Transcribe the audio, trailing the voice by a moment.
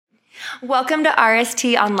Welcome to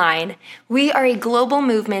RST Online. We are a global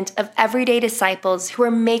movement of everyday disciples who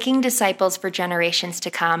are making disciples for generations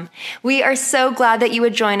to come. We are so glad that you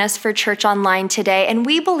would join us for Church Online today, and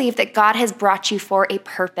we believe that God has brought you for a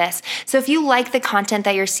purpose. So if you like the content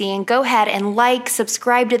that you're seeing, go ahead and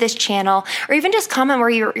subscribe to this channel, or even just comment where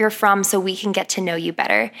you're from so we can get to know you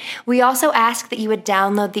better. We also ask that you would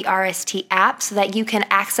download the RST app so that you can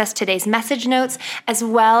access today's message notes, as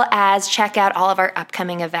well as check out all of our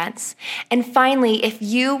upcoming events. And finally, if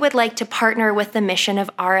you would like to partner with the mission of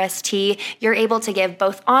RST, you're able to give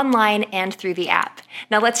both online and through the app.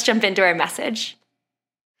 Now let's jump into our message.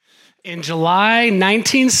 In July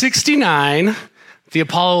 1969, the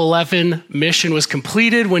Apollo 11 mission was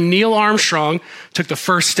completed when Neil Armstrong took the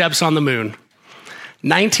first steps on the moon.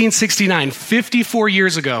 1969, 54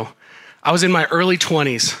 years ago. I was in my early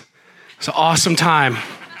 20s. It's an awesome time.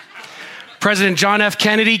 President John F.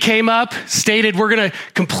 Kennedy came up, stated, we're going to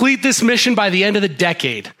complete this mission by the end of the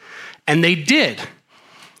decade. And they did,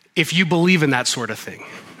 if you believe in that sort of thing.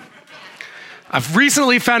 I've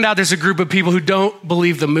recently found out there's a group of people who don't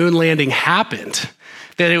believe the moon landing happened,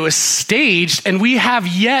 that it was staged, and we have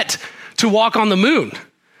yet to walk on the moon.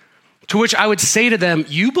 To which I would say to them,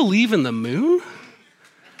 you believe in the moon?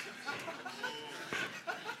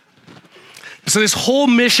 So this whole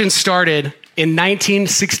mission started in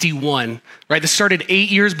 1961, right? This started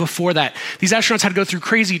 8 years before that. These astronauts had to go through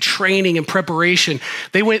crazy training and preparation.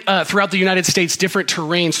 They went throughout the United States, different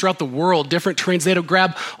terrains, throughout the world, different terrains. They had to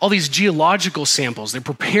grab all these geological samples. They're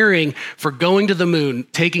preparing for going to the moon,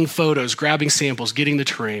 taking photos, grabbing samples, getting the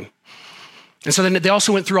terrain. And so then they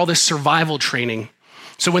also went through all this survival training.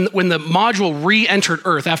 So when the module re-entered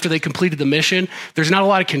Earth after they completed the mission, there's not a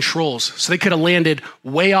lot of controls. So they could have landed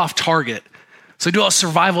way off target. So they do all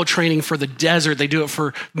survival training for the desert. They do it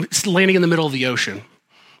for landing in the middle of the ocean.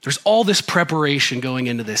 There's all this preparation going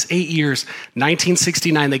into this. 8 years,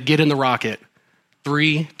 1969, they get in the rocket.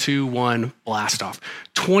 3, 2, 1, blast off.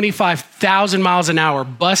 25,000 miles an hour,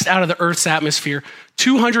 bust out of the Earth's atmosphere,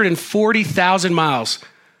 240,000 miles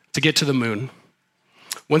to get to the moon.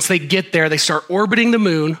 Once they get there, they start orbiting the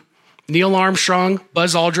moon. Neil Armstrong,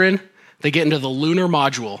 Buzz Aldrin, they get into the lunar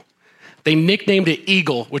module. They nicknamed it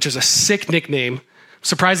Eagle, which is a sick nickname.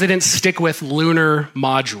 Surprised they didn't stick with lunar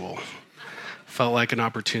module. Felt like an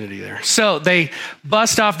opportunity there. So they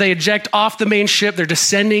bust off, they eject off the main ship. They're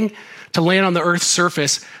descending to land on the Earth's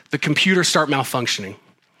surface. The computers start malfunctioning,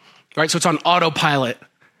 right? So it's on autopilot.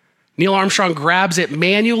 Neil Armstrong grabs it,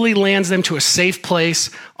 manually lands them to a safe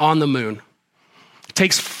place on the moon. It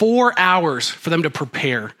takes 4 hours for them to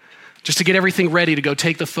prepare, just to get everything ready to go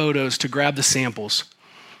take the photos, to grab the samples.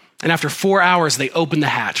 And after 4 hours, they open the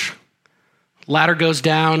hatch. Ladder goes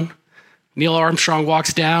down. Neil Armstrong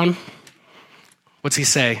walks down. What's he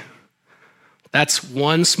say? That's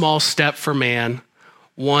one small step for man,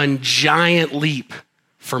 one giant leap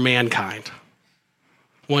for mankind.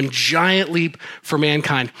 One giant leap for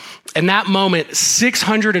mankind. In that moment,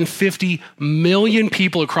 650 million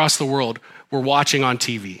people across the world were watching on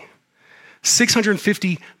TV.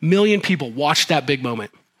 650 million people watched that big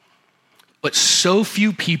moment. But so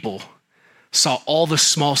few people saw all the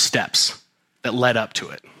small steps that led up to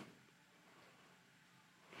it.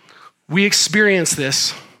 We experience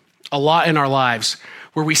this a lot in our lives,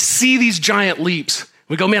 where we see these giant leaps.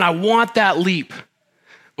 We go, man, I want that leap.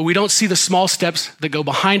 But we don't see the small steps that go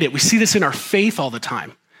behind it. We see this in our faith all the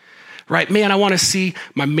time, right? Man, I want to see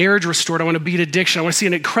my marriage restored. I want to beat addiction. I want to see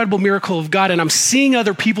an incredible miracle of God. And I'm seeing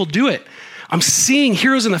other people do it. I'm seeing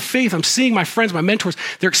heroes in the faith. I'm seeing my friends, my mentors.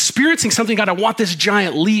 They're experiencing something. God, I want this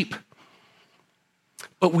giant leap.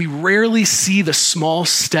 But we rarely see the small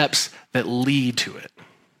steps that lead to it.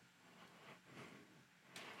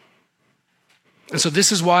 And so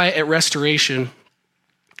this is why at Restoration,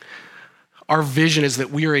 our vision is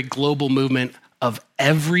that we are a global movement of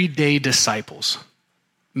everyday disciples,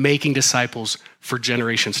 making disciples for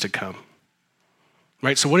generations to come.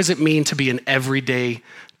 Right? So what does it mean to be an everyday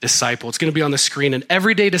disciple? It's going to be on the screen. An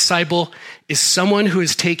everyday disciple is someone who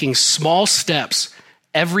is taking small steps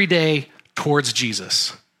every day towards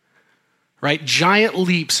Jesus. Right? Giant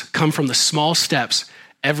leaps come from the small steps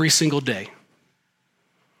every single day.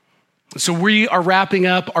 So we are wrapping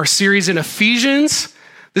up our series in Ephesians.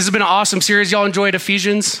 This has been an awesome series. Y'all enjoyed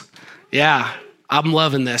Ephesians? Yeah, I'm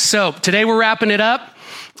loving this. So today we're wrapping it up.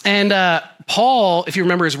 And Paul, if you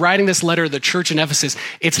remember, is writing this letter to the church in Ephesus.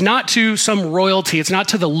 It's not to some royalty. It's not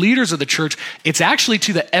to the leaders of the church. It's actually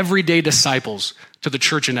to the everyday disciples, to the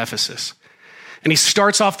church in Ephesus. And he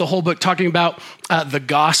starts off the whole book talking about the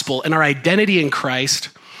gospel and our identity in Christ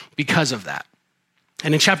because of that.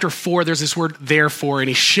 And in chapter 4, there's this word therefore, and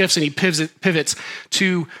he shifts and he pivots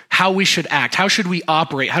to how we should act. How should we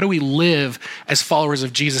operate? How do we live as followers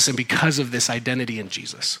of Jesus and because of this identity in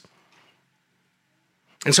Jesus?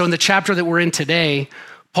 And so in the chapter that we're in today,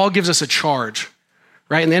 Paul gives us a charge,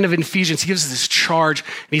 right? In the end of Ephesians, he gives us this charge,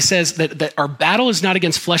 and he says that our battle is not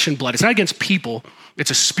against flesh and blood. It's not against people.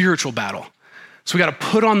 It's a spiritual battle. So we got to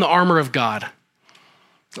put on the armor of God.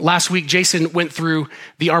 Last week, Jason went through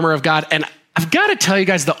the armor of God, and I've got to tell you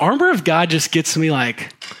guys, the armor of God just gets me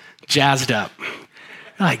like jazzed up.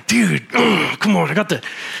 Like, dude, come on. I got the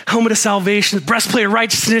helmet of salvation, the breastplate of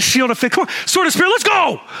righteousness, shield of faith. Come on, sword of spirit, let's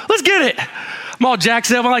go. Let's get it. I'm all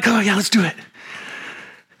jacked up. I'm like, oh yeah, let's do it.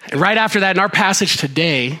 And right after that, in our passage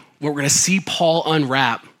today, what we're going to see Paul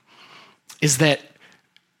unwrap is that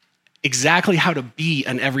exactly how to be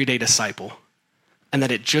an everyday disciple, and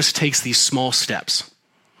that it just takes these small steps.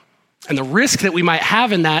 And the risk that we might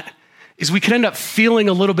have in that is we could end up feeling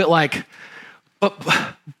a little bit like, but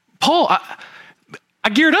Paul, I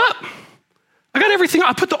geared up. I got everything.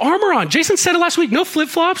 I put the armor on. Jason said it last week, no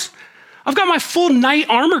flip-flops. I've got my full knight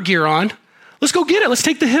armor gear on. Let's go get it. Let's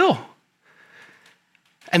take the hill.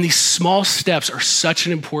 And these small steps are such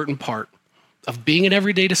an important part of being an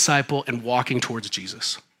everyday disciple and walking towards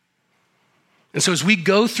Jesus. And so as we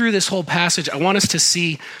go through this whole passage, I want us to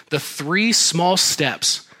see the 3 small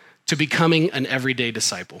steps to becoming an everyday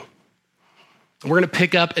disciple. And we're going to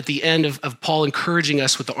pick up at the end of Paul encouraging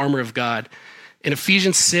us with the armor of God. In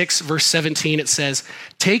Ephesians 6, verse 17, it says,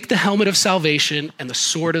 take the helmet of salvation and the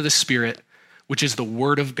sword of the Spirit, which is the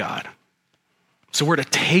word of God. So we're to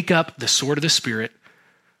take up the sword of the Spirit,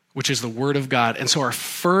 which is the word of God. And so our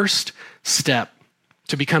first step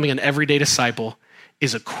to becoming an everyday disciple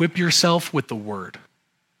is equip yourself with the word.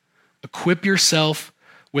 Equip yourself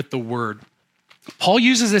with the word. Paul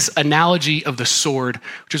uses this analogy of the sword,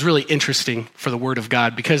 which is really interesting for the word of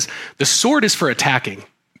God, because the sword is for attacking,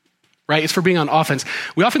 right? It's for being on offense.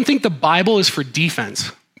 We often think the Bible is for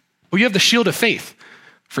defense. Well, you have the shield of faith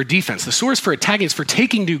for defense. The sword is for attacking. It's for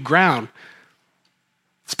taking new ground.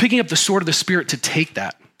 It's picking up the sword of the Spirit to take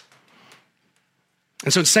that.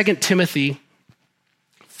 And so in 2 Timothy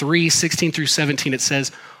 3:16 through 17, it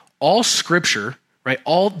says, all scripture, right?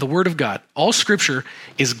 All the word of God, all scripture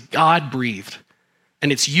is God-breathed,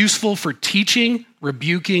 and it's useful for teaching,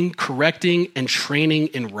 rebuking, correcting, and training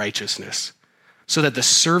in righteousness, so that the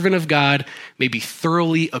servant of God may be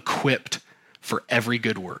thoroughly equipped for every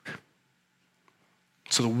good work.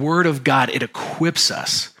 So the word of God, it equips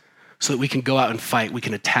us so that we can go out and fight, we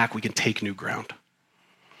can attack, we can take new ground.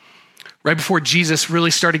 Right before Jesus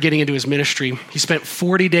really started getting into his ministry, he spent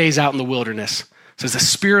 40 days out in the wilderness. It says the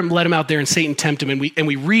Spirit led him out there and Satan tempted him. And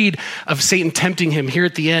we read of Satan tempting him here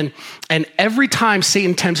at the end. And every time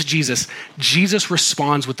Satan tempts Jesus, Jesus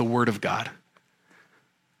responds with the word of God.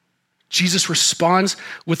 Jesus responds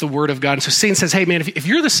with the word of God. And so Satan says, hey man, if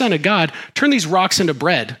you're the Son of God, turn these rocks into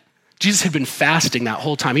bread. Jesus had been fasting that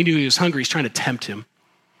whole time. He knew he was hungry. He's trying to tempt him.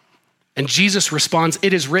 And Jesus responds,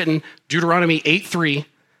 it is written, Deuteronomy 8:3,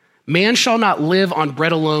 man shall not live on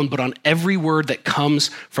bread alone, but on every word that comes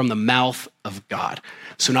from the mouth of God.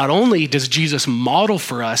 So not only does Jesus model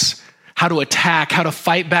for us how to attack, how to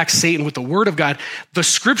fight back Satan with the word of God, the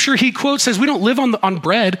scripture he quotes says we don't live on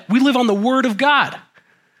bread, we live on the word of God.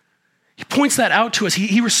 He points that out to us.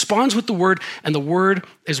 He responds with the word, and the word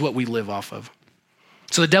is what we live off of.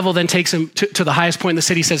 So the devil then takes him to the highest point in the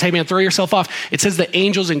city, says, hey man, throw yourself off. It says the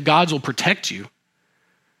angels and gods will protect you.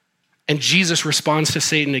 And Jesus responds to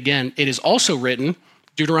Satan again. It is also written,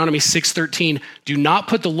 Deuteronomy 6:13, do not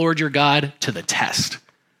put the Lord your God to the test.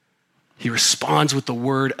 He responds with the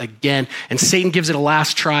word again. And Satan gives it a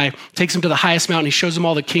last try, takes him to the highest mountain. He shows him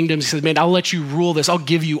all the kingdoms. He says, man, I'll let you rule this. I'll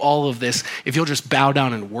give you all of this if you'll just bow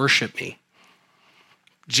down and worship me.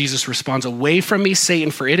 Jesus responds, away from me,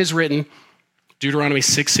 Satan, for it is written, Deuteronomy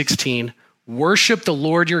 6:16, worship the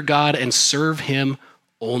Lord your God and serve him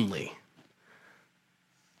only.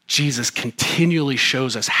 Jesus continually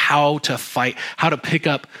shows us how to fight, how to pick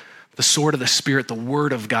up the sword of the Spirit, the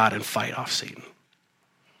word of God, and fight off Satan.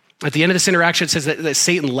 At the end of this interaction, it says that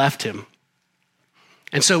Satan left him.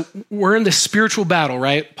 And so we're in this spiritual battle,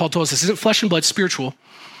 right? Paul told us this isn't flesh and blood, spiritual.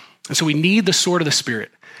 And so we need the sword of the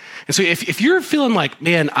Spirit. And so if you're feeling like,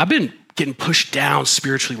 man, I've been getting pushed down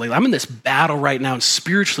spiritually lately, I'm in this battle right now, and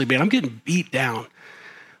spiritually, man, I'm getting beat down.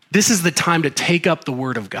 This is the time to take up the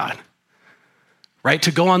word of God. Right?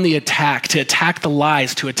 To go on the attack, to attack the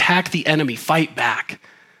lies, to attack the enemy, fight back.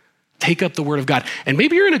 Take up the word of God. And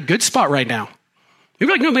maybe you're in a good spot right now. Maybe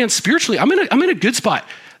you're like, no, man, spiritually, I'm in a good spot.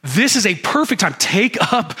 This is a perfect time. Take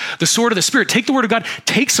up the sword of the Spirit. Take the word of God.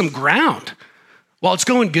 Take some ground while it's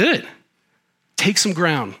going good. take some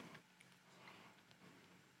ground.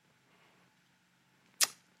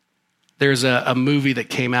 There's a movie that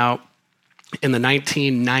came out in the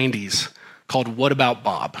 1990s called What About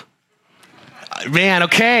Bob? Man,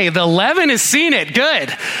 okay, the 11 has seen it.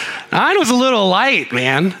 Good. Mine was a little light,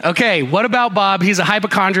 man. Okay, what about Bob? He's a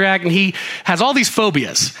hypochondriac and he has all these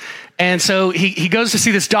phobias. And so he goes to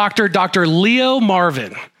see this doctor, Dr. Leo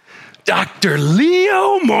Marvin. Dr.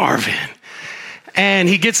 Leo Marvin. And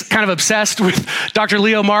he gets kind of obsessed with Dr.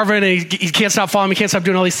 Leo Marvin and he can't stop following him. He can't stop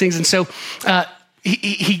doing all these things. And so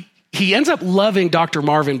he ends up loving Dr.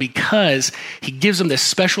 Marvin because he gives him this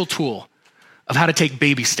special tool of how to take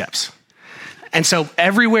baby steps. And so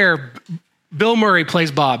everywhere Bill Murray plays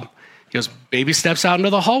Bob, he goes, baby steps out into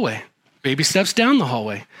the hallway, baby steps down the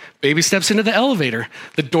hallway, baby steps into the elevator.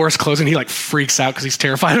 The door's closed and he like freaks out because he's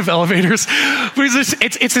terrified of elevators. But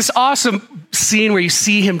it's this awesome scene where you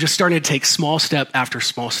see him just starting to take small step after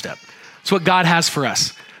small step. It's what God has for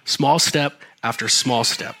us, small step after small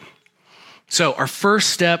step. So our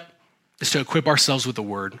first step is to equip ourselves with the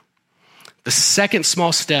word. The second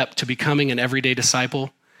small step to becoming an everyday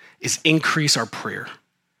disciple is increase our prayer.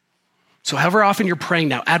 So however often you're praying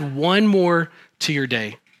now, add one more to your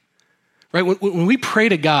day, right? When we pray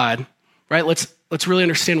to God, right, let's really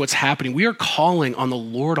understand what's happening. We are calling on the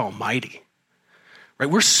Lord Almighty, right?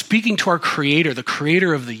 We're speaking to our Creator, the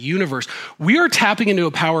Creator of the universe. We are tapping into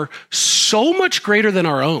a power so much greater than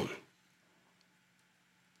our own.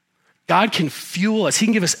 God can fuel us. He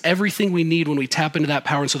can give us everything we need when we tap into that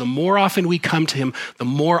power. And so the more often we come to him, the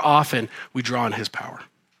more often we draw on his power.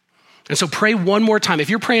 And so pray one more time. If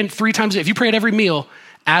you're praying 3 times, if you pray at every meal,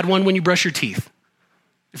 add one when you brush your teeth.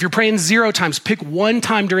 If you're praying 0 times, pick one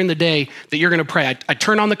time during the day that you're going to pray. I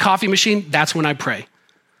turn on the coffee machine. That's when I pray.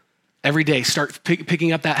 Every day, start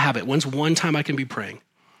picking up that habit. When's one time I can be praying?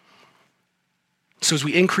 So as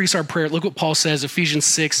we increase our prayer, look what Paul says, Ephesians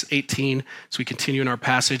 6:18, as we continue in our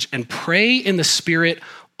passage, and pray in the Spirit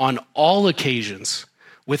on all occasions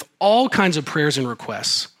with all kinds of prayers and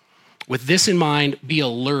requests. With this in mind, be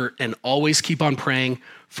alert and always keep on praying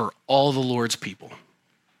for all the Lord's people.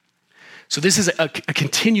 So this is a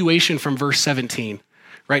continuation from verse 17,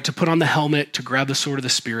 right? To put on the helmet, to grab the sword of the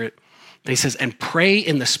Spirit. And he says, and pray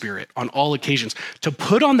in the Spirit on all occasions. To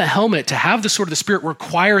put on the helmet, to have the sword of the Spirit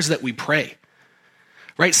requires that we pray.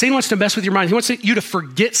 Right? Satan wants to mess with your mind. He wants you to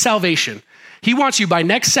forget salvation. He wants you by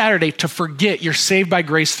next Saturday to forget you're saved by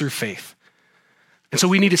grace through faith. And so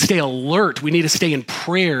we need to stay alert. We need to stay in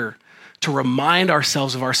prayer to remind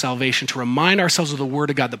ourselves of our salvation, to remind ourselves of the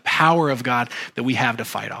word of God, the power of God that we have to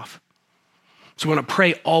fight off. So we want to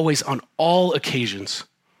pray always on all occasions.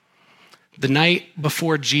 The night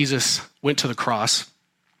before Jesus went to the cross,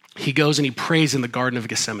 he goes and he prays in the Garden of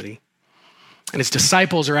Gethsemane. And his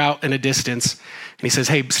disciples are out in a distance, and he says,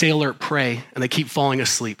 hey, stay alert, pray, and they keep falling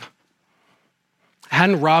asleep.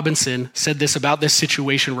 Haddon Robinson said this about this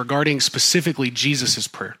situation regarding specifically Jesus'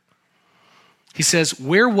 prayer. He says,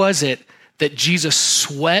 where was it that Jesus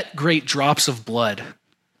sweat great drops of blood?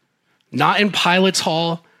 Not in Pilate's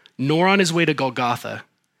hall, nor on his way to Golgotha.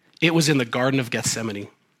 It was in the Garden of Gethsemane.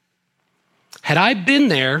 Had I been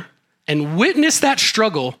there and witnessed that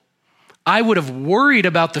struggle, I would have worried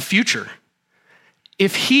about the future.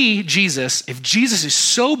 If Jesus is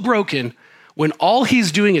so broken when all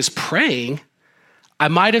he's doing is praying, I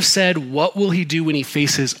might have said, what will he do when he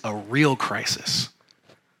faces a real crisis?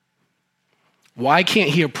 Why can't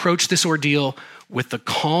he approach this ordeal with the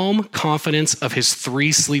calm confidence of his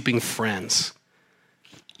 3 sleeping friends?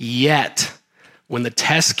 Yet, when the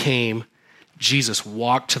test came, Jesus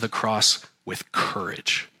walked to the cross with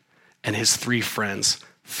courage, and his 3 friends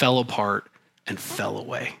fell apart and fell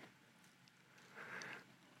away.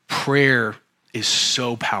 Prayer is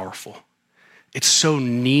so powerful. It's so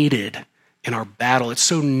needed in our battle. It's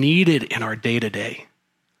so needed in our day-to-day.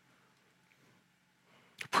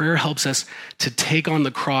 Prayer helps us to take on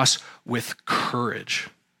the cross with courage.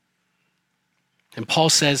 And Paul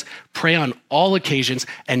says, pray on all occasions,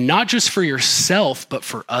 and not just for yourself, but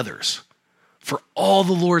for others, for all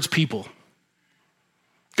the Lord's people.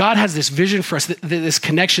 God has this vision for us, this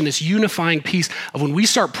connection, this unifying piece of when we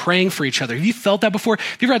start praying for each other. Have you felt that before?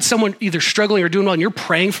 Have you ever had someone either struggling or doing well and you're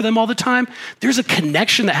praying for them all the time? There's a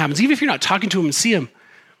connection that happens. Even if you're not talking to them and see them,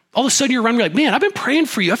 all of a sudden you're around, you're like, man, I've been praying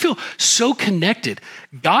for you. I feel so connected.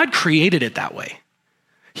 God created it that way.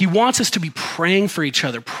 He wants us to be praying for each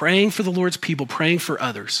other, praying for the Lord's people, praying for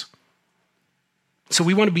others. So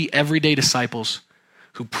we want to be everyday disciples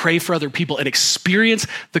who pray for other people and experience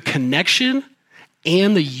the connection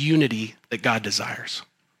and the unity that God desires.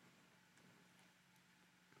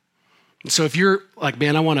 And so if you're like,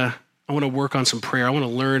 man, I want I want to work on some prayer. I want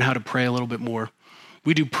to learn how to pray a little bit more.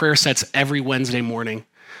 We do prayer sets every Wednesday morning,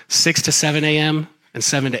 6 to 7 a.m. and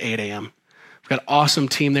 7 to 8 a.m. We've got an awesome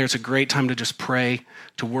team there. It's a great time to just pray,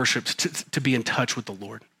 to worship, to be in touch with the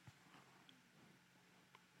Lord.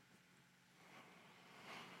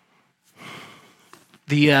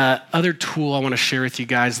 The other tool I want to share with you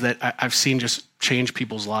guys that I've seen just change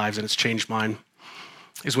people's lives, and it's changed mine,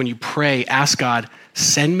 is when you pray, ask God,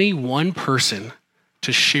 send me one person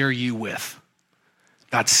to share you with.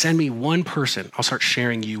 God, send me one person. I'll start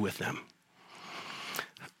sharing you with them.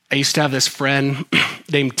 I used to have this friend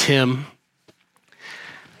named Tim.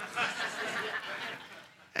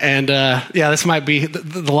 And this might be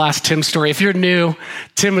the last Tim story. If you're new,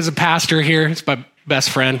 Tim is a pastor here. He's my best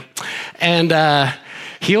friend. And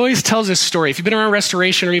he always tells this story. If you've been around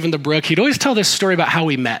Restoration or even the Brook, he'd always tell this story about how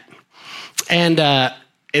we met. And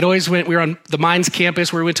we were on the Mines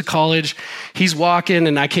campus where we went to college. He's walking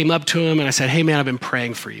and I came up to him and I said, hey man, I've been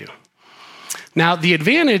praying for you. Now, the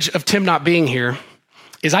advantage of Tim not being here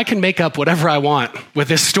is I can make up whatever I want with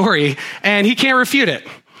this story and he can't refute it.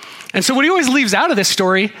 And so what he always leaves out of this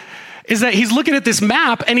story is that he's looking at this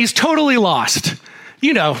map and he's totally lost.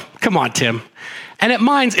 Come on, Tim. And at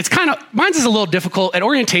Mines, Mines is a little difficult. At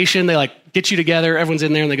orientation, they get you together, everyone's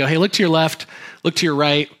in there and they go, hey, look to your left, look to your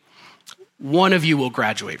right. One of you will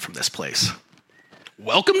graduate from this place.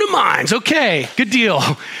 Welcome to Mines. Okay, good deal.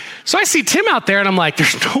 So I see Tim out there and I'm like,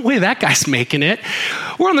 there's no way that guy's making it.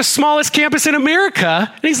 We're on the smallest campus in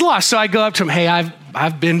America and he's lost. So I go up to him, hey,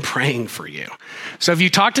 I've been praying for you. So if you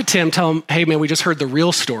talk to Tim, tell him, hey man, we just heard the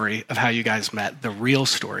real story of how you guys met, the real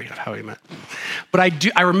story of how we met. But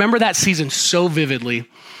I remember that season so vividly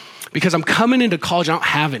because I'm coming into college, I don't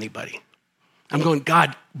have anybody. I'm going,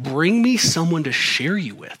 God, bring me someone to share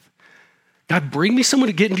you with. God, bring me someone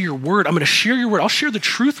to get into your word. I'm going to share your word. I'll share the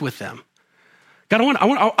truth with them. God,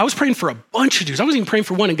 I was praying for a bunch of dudes. I wasn't even praying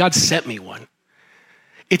for one and God sent me one.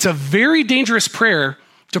 It's a very dangerous prayer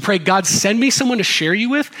to pray, God, send me someone to share you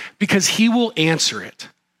with because he will answer it.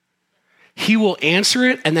 He will answer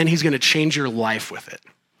it and then he's going to change your life with it.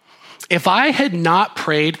 If I had not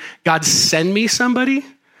prayed, God, send me somebody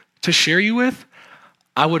to share you with,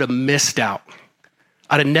 I would have missed out.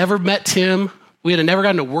 I'd have never met Tim. We would have never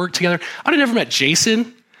gotten to work together. I'd have never met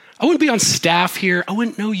Jason. I wouldn't be on staff here. I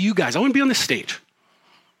wouldn't know you guys. I wouldn't be on the stage.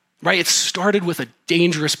 Right? It started with a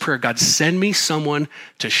dangerous prayer. God, send me someone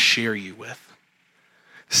to share you with.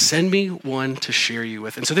 Send me one to share you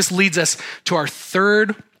with. And so this leads us to our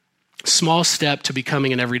third small step to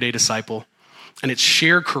becoming an everyday disciple, and it's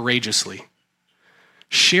share courageously.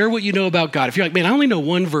 Share what you know about God. If you're like, man, I only know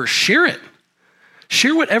one verse, share it.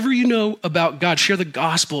 Share whatever you know about God. Share the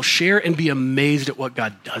gospel. Share and be amazed at what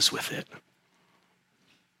God does with it.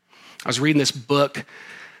 I was reading this book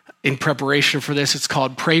in preparation for this. It's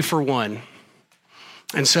called Pray for One.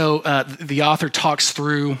 And so the author talks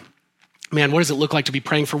through, man, what does it look like to be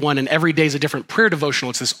praying for one? And every day is a different prayer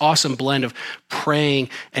devotional. It's this awesome blend of praying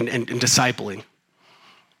and discipling.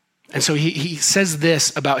 And so he says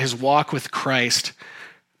this about his walk with Christ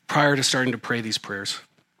prior to starting to pray these prayers.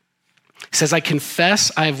 He says, I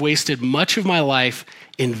confess I have wasted much of my life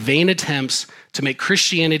in vain attempts to make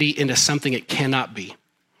Christianity into something it cannot be.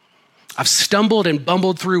 I've stumbled and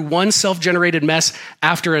bumbled through one self-generated mess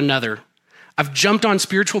after another. I've jumped on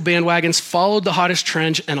spiritual bandwagons, followed the hottest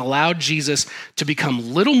trend, and allowed Jesus to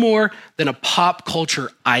become little more than a pop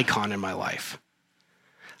culture icon in my life.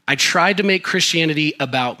 I tried to make Christianity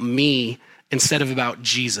about me instead of about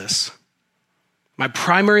Jesus. My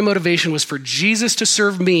primary motivation was for Jesus to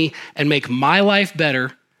serve me and make my life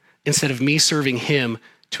better instead of me serving him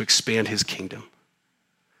to expand his kingdom.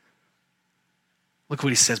 Look what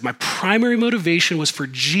he says. My primary motivation was for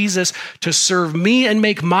Jesus to serve me and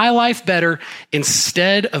make my life better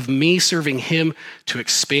instead of me serving him to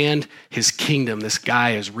expand his kingdom. This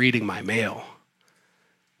guy is reading my mail.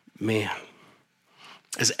 Man,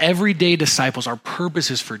 as everyday disciples, our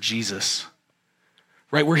purpose is for Jesus,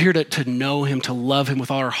 right? We're here to know him, to love him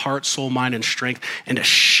with all our heart, soul, mind, and strength, and to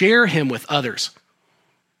share him with others,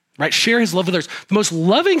 right? Share his love with others. The most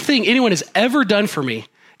loving thing anyone has ever done for me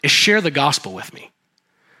is share the gospel with me.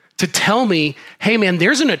 To tell me, hey man,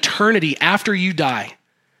 there's an eternity after you die.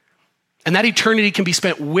 And that eternity can be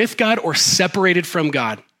spent with God or separated from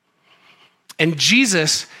God. And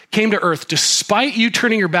Jesus came to earth despite you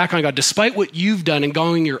turning your back on God, despite what you've done and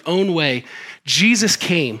going your own way. Jesus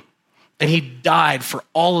came and he died for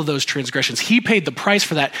all of those transgressions. He paid the price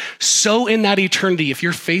for that. So in that eternity, if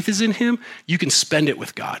your faith is in him, you can spend it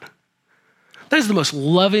with God. That is the most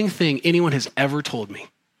loving thing anyone has ever told me.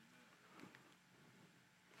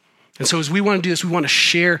 And so as we want to do this, we want to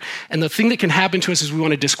share. And the thing that can happen to us is we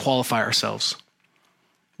want to disqualify ourselves.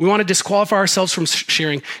 We want to disqualify ourselves from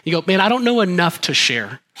sharing. You go, man, I don't know enough to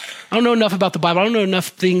share. I don't know enough about the Bible. I don't know enough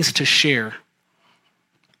things to share.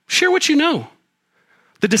 Share what you know.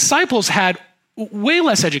 The disciples had way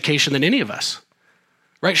less education than any of us,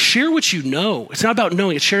 right? Share what you know. It's not about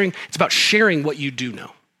knowing, it's sharing. It's about sharing what you do know.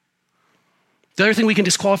 The other thing we can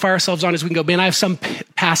disqualify ourselves on is we can go, man, I have some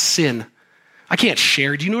past sin. I can't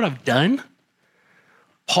share. Do you know what I've done?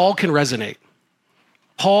 Paul can resonate.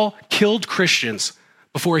 Paul killed Christians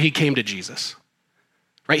before he came to Jesus,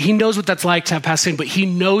 right? He knows what that's like to have past sin, but he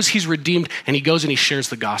knows he's redeemed, and he goes and he shares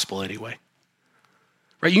the gospel anyway,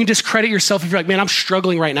 right? You can discredit yourself if you're like, man, I'm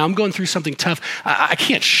struggling right now. I'm going through something tough. I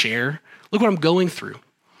can't share. Look what I'm going through.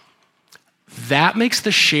 That makes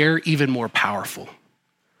the share even more powerful,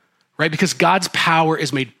 right? Because God's power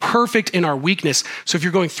is made perfect in our weakness. So if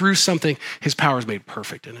you're going through something, his power is made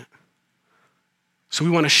perfect in it. So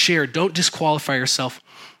we want to share. Don't disqualify yourself.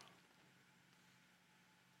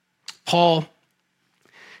 Paul,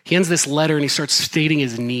 he ends this letter and he starts stating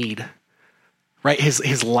his need, right?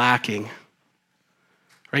 His lacking,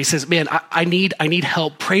 right? He says, man, I need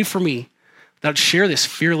help. Pray for me that I'd share this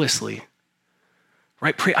fearlessly,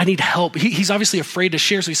 right? Pray, I need help. He's obviously afraid to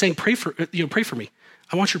share. So he's saying, pray for me.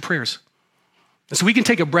 I want your prayers. And so we can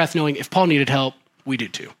take a breath knowing if Paul needed help, we do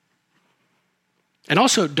too. And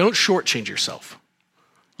also, don't shortchange yourself.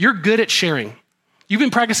 You're good at sharing. You've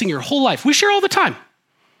been practicing your whole life. We share all the time.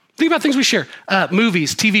 Think about things we share.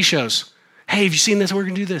 Movies, TV shows. Hey, have you seen this? We're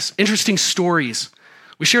going to do this. Interesting stories.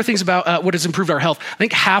 We share things about what has improved our health. I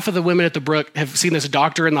think half of the women at the Brook have seen this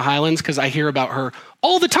doctor in the Highlands because I hear about her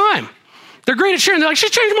all the time. They're great at sharing. They're like,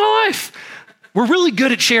 she's changed my life. We're really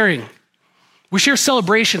good at sharing. We share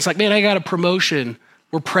celebrations like, man, I got a promotion.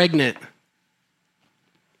 We're pregnant.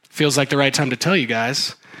 Feels like the right time to tell you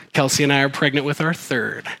guys. Kelsey and I are pregnant with our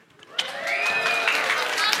third.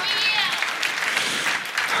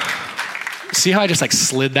 See how I just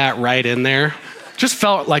slid that right in there? Just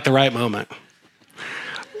felt like the right moment.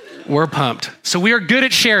 We're pumped. So we are good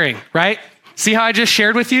at sharing, right? See how I just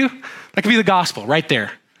shared with you? That could be the gospel right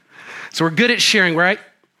there. So we're good at sharing, right?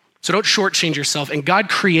 So don't shortchange yourself. And God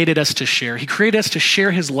created us to share. He created us to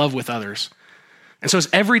share his love with others. And so as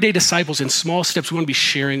everyday disciples in small steps, we want to be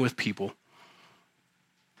sharing with people.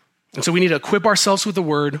 And so we need to equip ourselves with the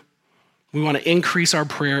word. We want to increase our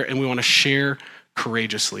prayer, and we want to share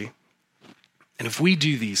courageously. And if we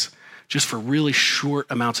do these just for really short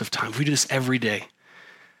amounts of time, if we do this every day,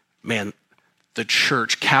 man, the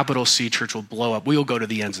church, capital C church, will blow up. We will go to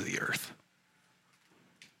the ends of the earth.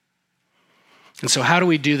 And so how do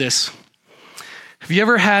we do this? Have you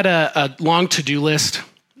ever had a long to-do list?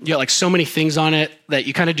 You got so many things on it that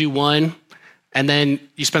you kind of do one, and then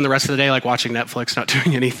you spend the rest of the day watching Netflix, not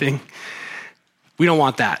doing anything. We don't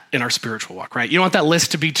want that in our spiritual walk, right? You don't want that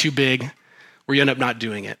list to be too big where you end up not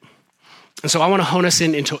doing it. And so I want to hone us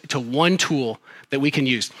into one tool that we can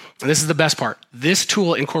use. And this is the best part. This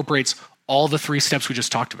tool incorporates all the 3 steps we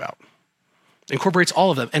just talked about. Incorporates all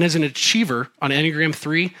of them. And as an achiever on Enneagram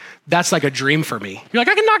 3, that's like a dream for me. You're like,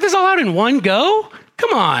 I can knock this all out in one go?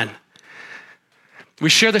 Come on. We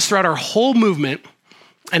share this throughout our whole movement,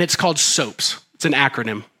 and it's called SOAPs. It's an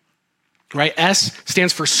acronym, right? S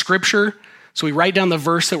stands for scripture. So we write down the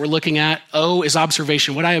verse that we're looking at. O is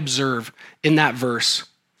observation, what I observe in that verse.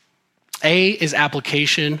 A is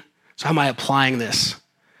application. So how am I applying this?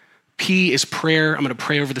 P is prayer. I'm going to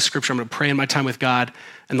pray over the scripture. I'm going to pray in my time with God.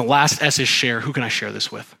 And the last S is share. Who can I share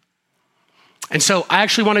this with? And so I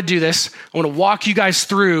actually want to do this. I want to walk you guys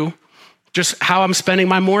through just how I'm spending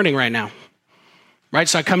my morning right now. Right?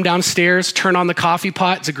 So I come downstairs, turn on the coffee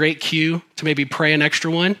pot. It's a great cue to maybe pray an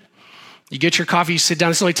extra one. You get your coffee, you sit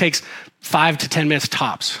down. This only takes 5 to 10 minutes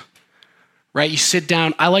tops. Right? You sit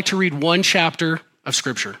down. I like to read one chapter of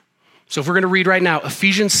scripture. So if we're going to read right now,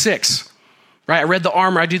 Ephesians 6, right? I read the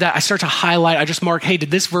armor. I do that. I start to highlight. I just mark, hey,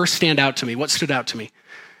 did this verse stand out to me? What stood out to me?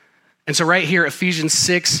 And so right here, Ephesians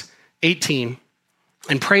 6:18,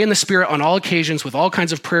 and pray in the Spirit on all occasions with all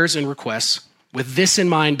kinds of prayers and requests. With this in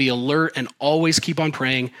mind, be alert and always keep on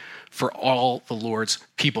praying for all the Lord's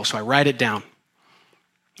people. So I write it down.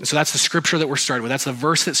 And so that's the scripture that we're starting with. That's the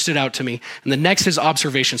verse that stood out to me. And the next is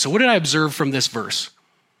observation. So what did I observe from this verse?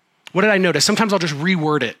 What did I notice? Sometimes I'll just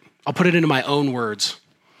reword it. I'll put it into my own words.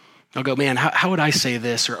 I'll go, man, how would I say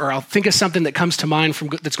this? Or I'll think of something that comes to mind from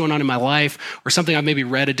that's going on in my life, or something I've maybe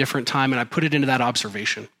read a different time, and I put it into that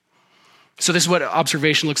observation. So this is what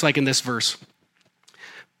observation looks like in this verse.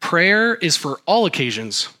 Prayer is for all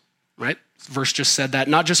occasions, right? The verse just said that,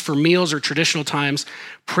 not just for meals or traditional times.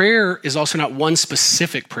 Prayer is also not one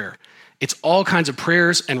specific prayer. It's all kinds of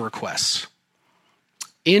prayers and requests.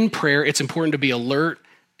 In prayer, it's important to be alert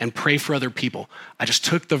and pray for other people. I just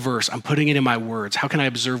took the verse. I'm putting it in my words. How can I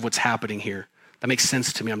observe what's happening here? That makes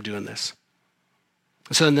sense to me. I'm doing this.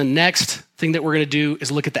 And so then the next thing that we're going to do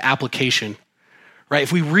is look at the application, right?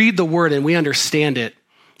 If we read the word and we understand it,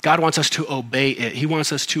 God wants us to obey it. He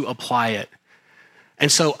wants us to apply it.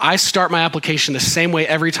 And so I start my application the same way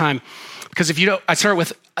every time, because if you don't, I start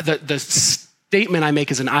with the statement I make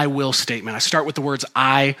is an I will statement. I start with the words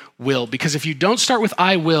I will, because if you don't start with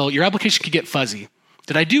I will, your application could get fuzzy.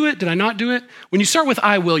 Did I do it? Did I not do it? When you start with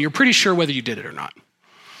I will, you're pretty sure whether you did it or not.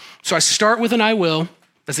 So I start with an I will.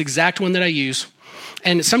 That's the exact one that I use.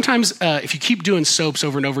 And sometimes if you keep doing soaps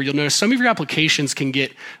over and over, you'll notice some of your applications can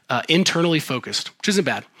get internally focused, which isn't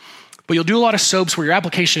bad. But you'll do a lot of soaps where your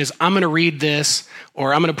application is, I'm going to read this,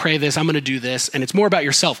 or I'm going to pray this, I'm going to do this, and it's more about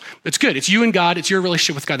yourself. It's good. It's you and God. It's your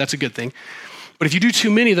relationship with God. That's a good thing. But if you do too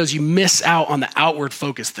many of those, you miss out on the outward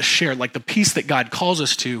focus, the shared, like the peace that God calls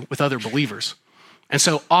us to with other believers. And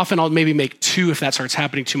so often I'll maybe make two if that starts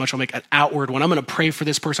happening too much. I'll make an outward one. I'm going to pray for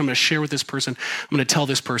this person. I'm going to share with this person. I'm going to tell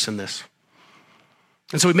this person this.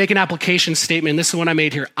 And so we make an application statement. And this is the one I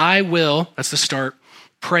made here. I will, that's the start,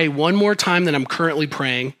 pray one more time than I'm currently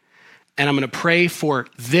praying. And I'm going to pray for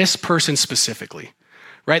this person specifically,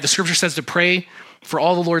 right? The scripture says to pray for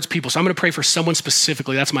all the Lord's people. So I'm going to pray for someone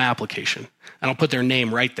specifically. That's my application. And I'll put their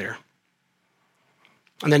name right there.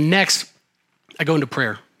 And then next, I go into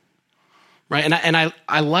prayer, right? And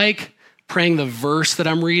I like praying the verse that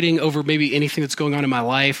I'm reading over maybe anything that's going on in my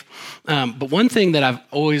life. But one thing that I've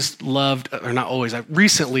always loved, or not always, I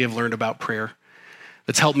recently have learned about prayer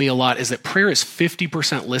that's helped me a lot is that prayer is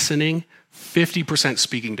 50% listening, 50%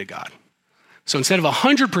 speaking to God. So instead of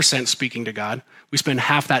 100% speaking to God, we spend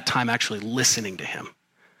half that time actually listening to him.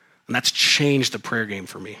 And that's changed the prayer game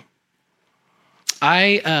for me.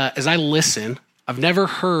 As I listen, I've never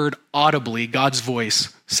heard audibly God's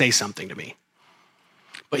voice say something to me.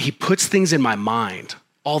 But he puts things in my mind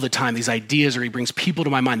all the time, these ideas, or he brings people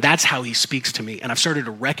to my mind. That's how he speaks to me. And I've started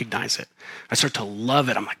to recognize it. I start to love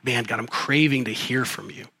it. I'm like, man, God, I'm craving to hear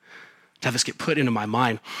from you, to have this get put into my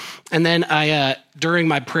mind. And then during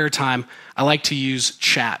my prayer time, I like to use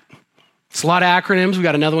chat. It's a lot of acronyms. We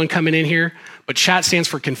got another one coming in here, but chat stands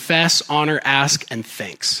for confess, honor, ask, and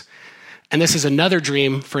thanks. And this is another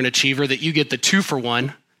dream for an achiever that you get the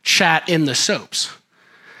 2-for-1 chat in the soaps.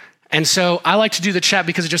 And so I like to do the chat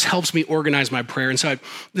because it just helps me organize my prayer. And so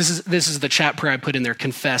this is the chat prayer I put in there,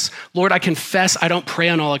 confess. Lord, I confess I don't pray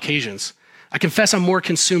on all occasions. I confess I'm more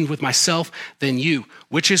consumed with myself than you,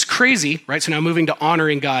 which is crazy, right? So now moving to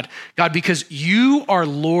honoring God. God, because you are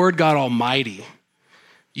Lord God Almighty.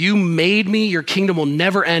 You made me, your kingdom will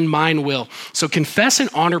never end, mine will. So confess and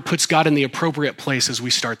honor puts God in the appropriate place as we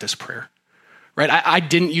start this prayer, right? I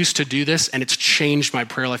didn't used to do this, and it's changed my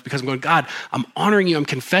prayer life because I'm going, God, I'm honoring you, I'm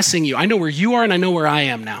confessing you. I know where you are, and I know where I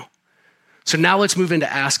am now. So now let's move into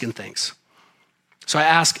asking things. So I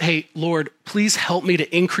ask, hey, Lord, please help me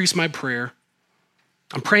to increase my prayer.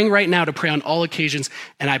 I'm praying right now to pray on all occasions,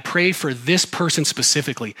 and I pray for this person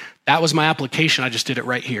specifically. That was my application. I just did it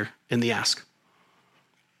right here in the ask.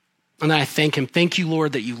 And then I thank him. Thank you,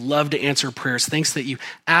 Lord, that you love to answer prayers. Thanks that you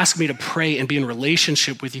ask me to pray and be in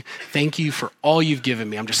relationship with you. Thank you for all you've given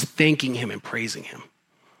me. I'm just thanking him and praising him.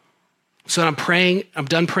 So I'm praying, I'm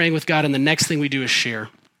done praying with God, and the next thing we do is share.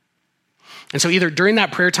 And so either during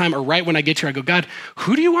that prayer time or right when I get here, I go, God,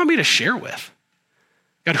 who do you want me to share with?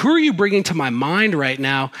 God, who are you bringing to my mind right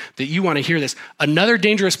now that you want to hear this? Another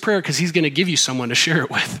dangerous prayer because he's going to give you someone to share it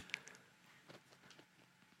with.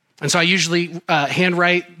 And so I usually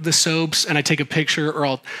handwrite the soaps and I take a picture, or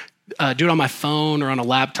I'll do it on my phone or on a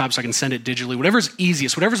laptop so I can send it digitally. Whatever's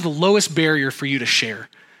easiest, whatever's the lowest barrier for you to share.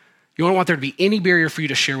 You don't want there to be any barrier for you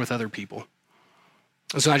to share with other people.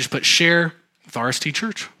 And so I just put share with RST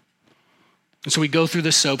Church. And so we go through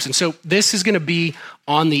the soaps. And so this is going to be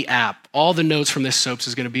on the app. All the notes from this soaps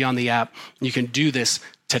is going to be on the app. And you can do this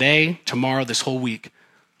today, tomorrow, this whole week,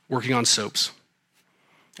 working on soaps.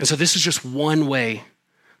 And so this is just one way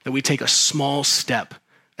that we take a small step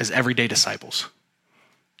as everyday disciples,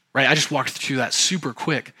 right? I just walked through that super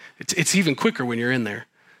quick. It's even quicker when you're in there.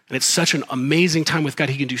 And it's such an amazing time with God.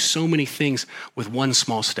 He can do so many things with one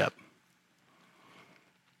small step.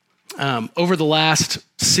 Over the last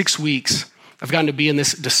 6 weeks, I've gotten to be in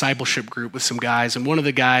this discipleship group with some guys. And one of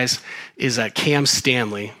the guys is Cam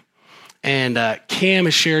Stanley. And Cam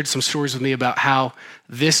has shared some stories with me about how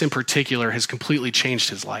this in particular has completely changed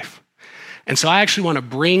his life. And so I actually want to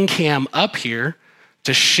bring Cam up here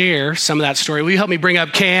to share some of that story. Will you help me bring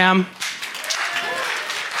up Cam?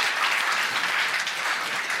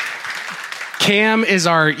 Cam is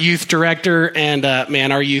our youth director, and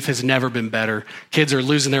man, our youth has never been better. Kids are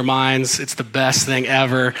losing their minds. It's the best thing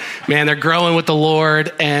ever. Man, they're growing with the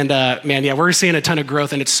Lord, and man, yeah, we're seeing a ton of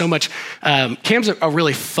growth, and it's so much. Cam's a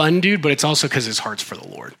really fun dude, but it's also because his heart's for the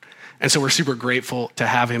Lord. And so we're super grateful to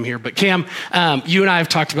have him here. But Cam, you and I have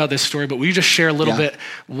talked about this story, but will you just share a little bit?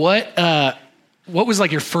 What was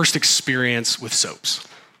like your first experience with soaps?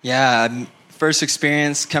 Yeah, first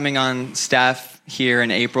experience coming on staff here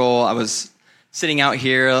in April. I was sitting out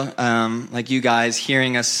here, like you guys,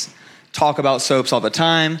 hearing us talk about soaps all the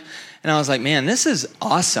time. And I was like, man, this is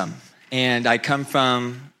awesome. And I come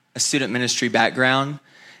from a student ministry background.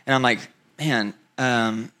 And I'm like, man,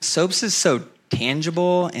 soaps is so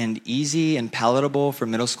tangible and easy and palatable for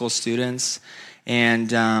middle school students.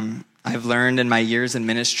 And I've learned in my years in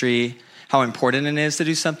ministry how important it is to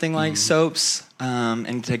do something like soaps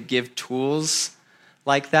and to give tools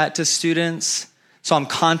like that to students. So I'm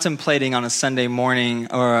contemplating on a Sunday morning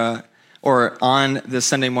or on the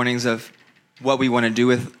Sunday mornings of what we want to do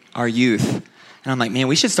with our youth. And I'm like, man,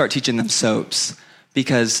 we should start teaching them soaps,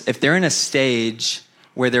 because if they're in a stage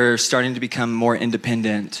where they're starting to become more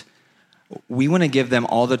independent, we want to give them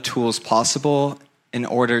all the tools possible in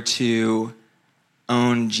order to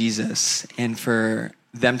own Jesus and for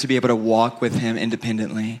them to be able to walk with him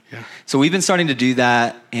independently. Yeah. So we've been starting to do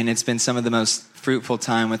that, and it's been some of the most fruitful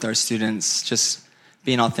time with our students, just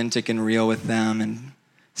being authentic and real with them and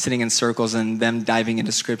sitting in circles and them diving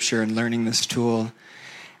into scripture and learning this tool.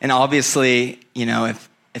 And obviously, you know,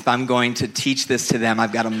 if I'm going to teach this to them,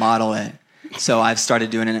 I've got to model it. So I've started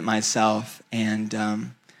doing it myself.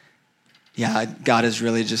 And yeah, God has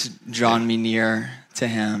really just drawn me near to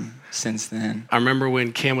him since then. I remember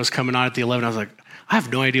when Cam was coming on at the 11, I was like, I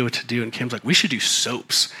have no idea what to do. And Cam's like, we should do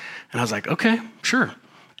soaps. And I was like, okay, sure.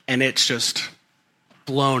 And it's just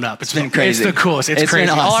blown up. It's been crazy. It's the coolest. It's crazy.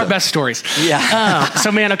 Awesome. All our best stories. Yeah.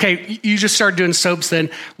 So man, okay, you just started doing soaps then.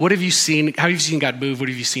 What have you seen? How have you seen God move? What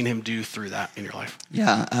have you seen him do through that in your life?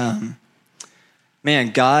 Yeah.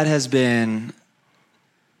 Man, God has been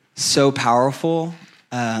so powerful,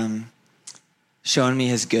 showing me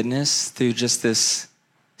his goodness through just this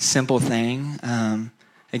simple thing.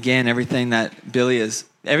 Again, everything that Billy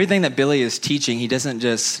is teaching, he doesn't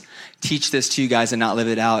just teach this to you guys and not live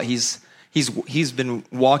it out. He's been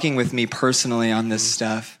walking with me personally on this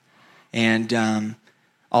stuff, and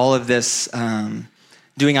all of this,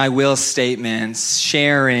 doing I will statements,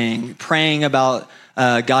 sharing, praying about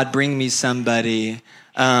God bring me somebody,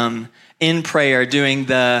 in prayer, doing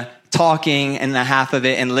the talking and the half of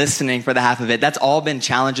it and listening for the half of it. That's all been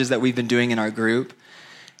challenges that we've been doing in our group,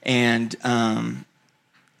 and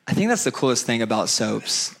I think that's the coolest thing about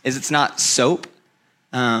soaps is it's not soap,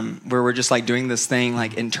 where we're just like doing this thing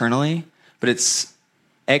like internally, but it's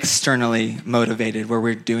externally motivated where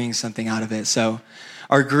we're doing something out of it. So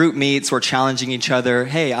our group meets, we're challenging each other.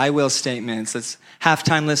 Hey, I will statements. Let's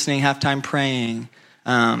halftime listening, halftime praying.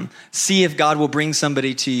 See if God will bring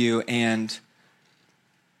somebody to you. And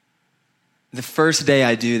the first day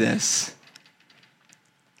I do this,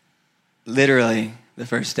 literally the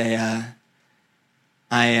first day,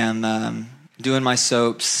 I am doing my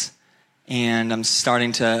soaps, and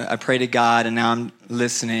I pray to God, and now I'm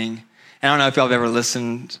listening. And I don't know if y'all have ever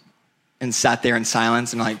listened and sat there in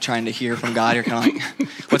silence and like trying to hear from God. You're kind of like,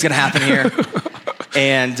 what's going to happen here?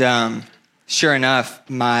 And sure enough,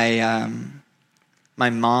 my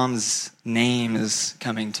mom's name is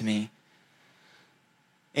coming to me.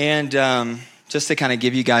 And just to kind of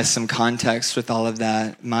give you guys some context with all of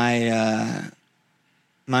that, my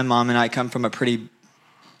mom and I come from a pretty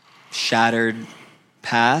shattered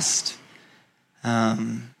past.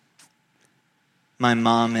 My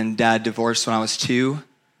mom and dad divorced when I was 2.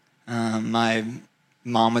 My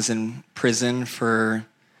mom was in prison for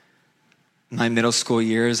my middle school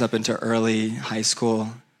years up into early high school.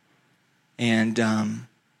 And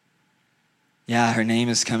yeah, her name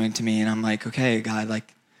is coming to me, and I'm like, okay, God,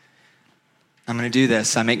 like, I'm going to do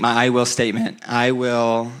this. I make my I will statement. I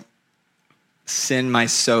will send my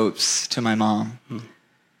soaps to my mom.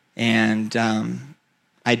 And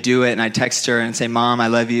I do it, and I text her and say, Mom, I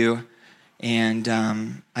love you. And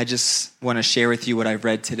I just want to share with you what I've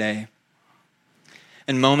read today.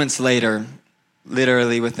 And moments later,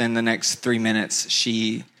 literally within the next 3 minutes,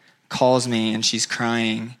 she calls me and she's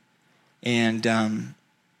crying. And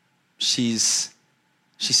she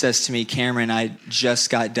says to me, Cameron, I just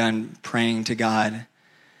got done praying to God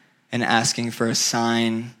and asking for a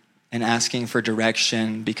sign and asking for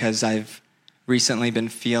direction, because I've recently been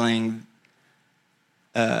feeling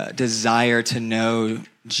a desire to know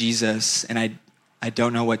Jesus, and I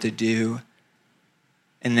don't know what to do.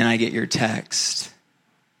 And then I get your text.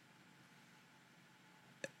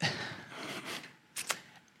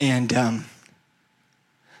 And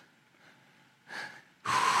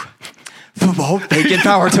football, bacon,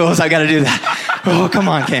 power tools, I got to do that. Oh, come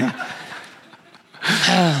on, Cam.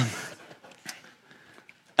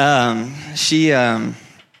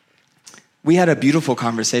 We had a beautiful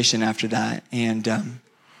conversation after that, and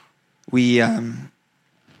we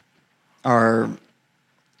are,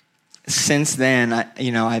 since then,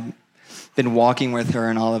 I've been walking with her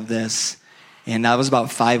and all of this, and that was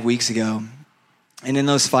about 5 weeks ago. And in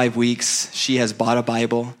those 5 weeks, she has bought a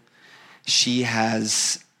Bible. She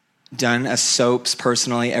has done a soaps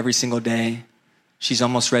personally every single day. She's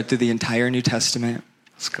almost read through the entire New Testament.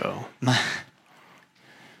 Let's go.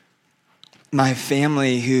 My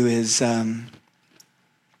family, who is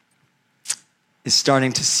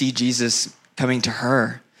starting to see Jesus coming to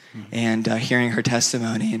her and hearing her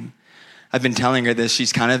testimony. And I've been telling her this.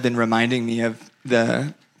 She's kind of been reminding me of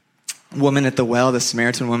the woman at the well, the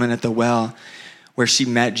Samaritan woman at the well, where she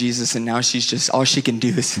met Jesus, and now she's just, all she can do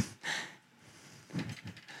is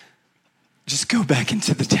just go back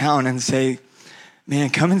into the town and say, man,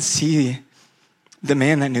 come and see the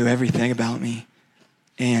man that knew everything about me.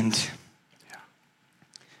 And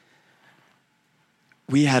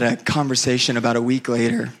we had a conversation about a week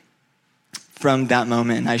later from that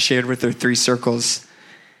moment, and I shared with her 3 circles,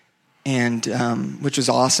 and which was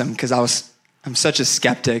awesome because I'm such a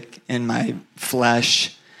skeptic in my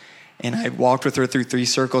flesh. And I walked with her through 3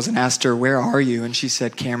 circles and asked her, where are you? And she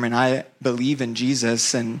said, Cameron, I believe in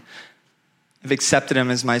Jesus and I've accepted him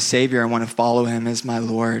as my Savior. I want to follow him as my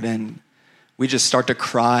Lord. And we just start to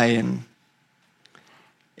cry, and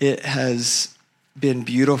it has been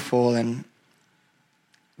beautiful. And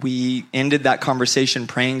we ended that conversation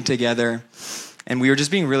praying together, and we were just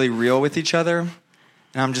being really real with each other. And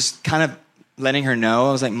I'm just kind of letting her know.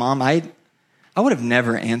 I was like, Mom, I would have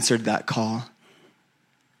never answered that call,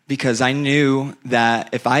 because I knew that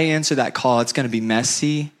if I answer that call, it's going to be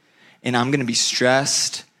messy, and I'm going to be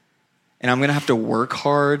stressed, and I'm going to have to work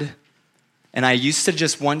hard. And I used to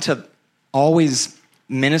just want to always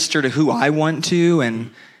minister to who I want to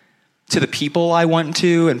and to the people I want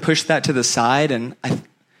to, and push that to the side. And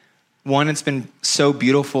it's been so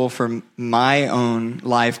beautiful for my own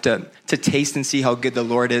life to taste and see how good the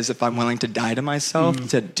Lord is if I'm willing to die to myself,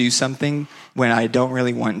 to do something when I don't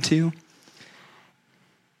really want to.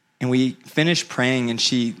 And we finished praying, and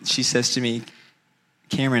she says to me,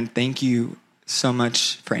 Cameron, thank you so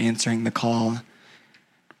much for answering the call.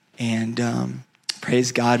 And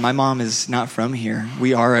praise God, my mom is not from here.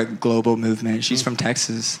 We are a global movement. She's from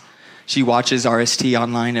Texas. She watches RST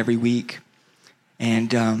online every week.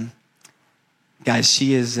 And guys,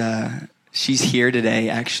 she's here today,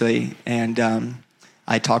 actually. And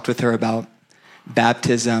I talked with her about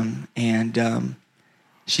baptism, and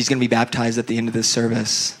she's going to be baptized at the end of this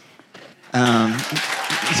service.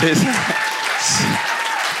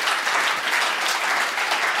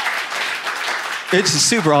 It's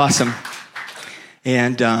super awesome.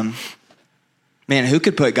 And man, who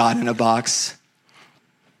could put God in a box?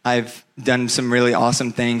 I've done some really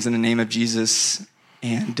awesome things in the name of Jesus,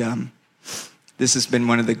 and this has been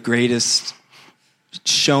one of the greatest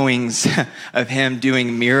showings of him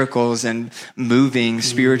doing miracles and moving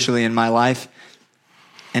spiritually in my life.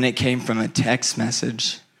 And it came from a text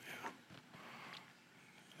message.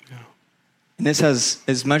 And this has,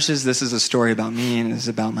 as much as this is a story about me and it's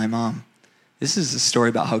about my mom, this is a story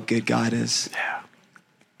about how good God is. Yeah.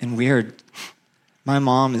 And my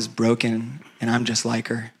mom is broken, and I'm just like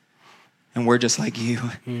her. And we're just like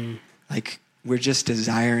you. Like, we're just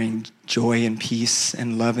desiring joy and peace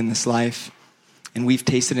and love in this life. And we've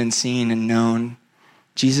tasted and seen and known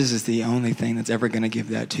Jesus is the only thing that's ever going to give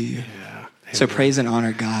that to you. Yeah. So praise and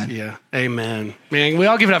honor God. Yeah. Amen. Man, we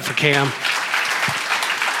all give it up for Cam.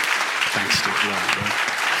 Thanks, Steve. Yeah,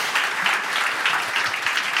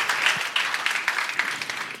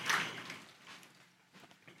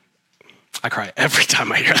 I cry every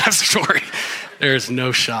time I hear that story. There's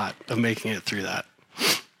no shot of making it through that.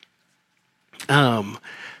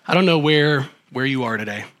 I don't know where you are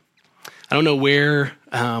today. I don't know where,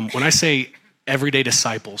 when I say everyday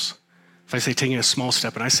disciples, if I say taking a small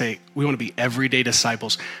step and I say we want to be everyday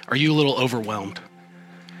disciples, are you a little overwhelmed?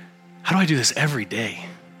 How do I do this every day?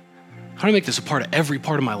 How do I make this a part of every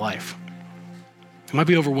part of my life? It might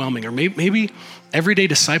be overwhelming, or maybe everyday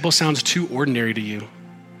disciple sounds too ordinary to you.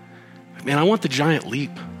 Man, I want the giant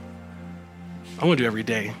leap. I want to do every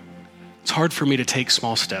day. It's hard for me to take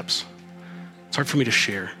small steps. It's hard for me to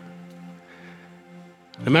share.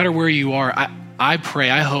 No matter where you are, I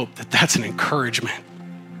pray, I hope that that's an encouragement.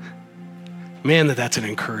 Man, that's an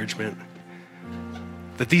encouragement.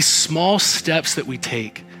 That these small steps that we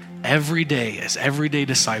take every day as everyday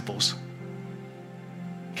disciples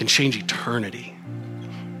can change eternity,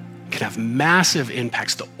 can have massive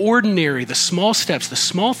impacts. The ordinary, the small steps, the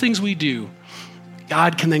small things we do,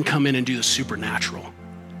 God can then come in and do the supernatural.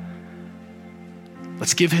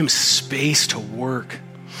 Let's give him space to work.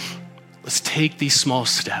 Let's take these small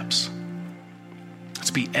steps.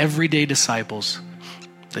 Let's be everyday disciples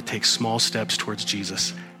that take small steps towards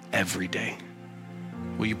Jesus every day.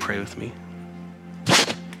 Will you pray with me?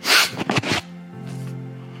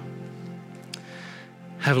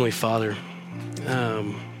 Heavenly Father,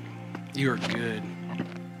 you are good.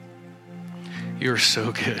 You are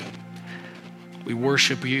so good. We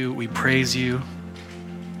worship you. We praise you.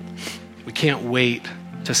 We can't wait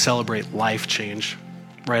to celebrate life change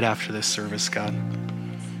right after this service, God.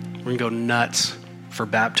 We're going to go nuts for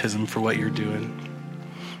baptism for what you're doing.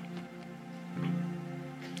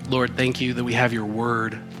 Lord, thank you that we have your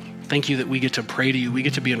word. Thank you that we get to pray to you. We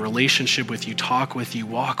get to be in relationship with you, talk with you,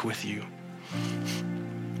 walk with you.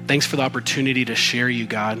 Thanks for the opportunity to share you,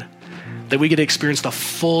 God, that we get to experience the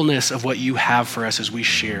fullness of what you have for us as we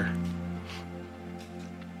share.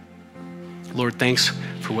 Lord, thanks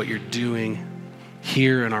for what you're doing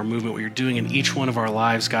here in our movement, what you're doing in each one of our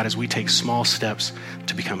lives, God, as we take small steps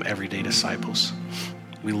to become everyday disciples.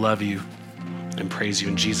 We love you and praise you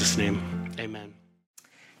in Jesus' name. Amen.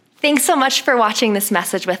 Thanks so much for watching this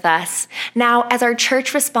message with us. Now, as our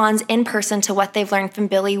church responds in person to what they've learned from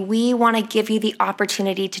Billy, we want to give you the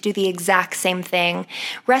opportunity to do the exact same thing.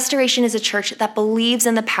 Restoration is a church that believes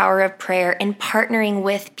in the power of prayer and partnering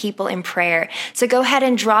with people in prayer. So go ahead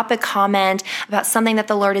and drop a comment about something that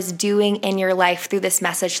the Lord is doing in your life through this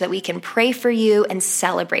message so that we can pray for you and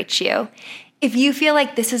celebrate you. If you feel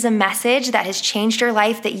like this is a message that has changed your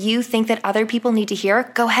life that you think that other people need to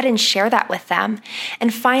hear, go ahead and share that with them.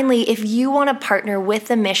 And finally, if you want to partner with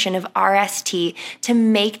the mission of RST to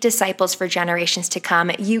make disciples for generations to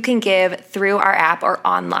come, you can give through our app or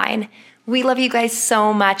online. We love you guys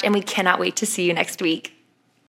so much, and we cannot wait to see you next week.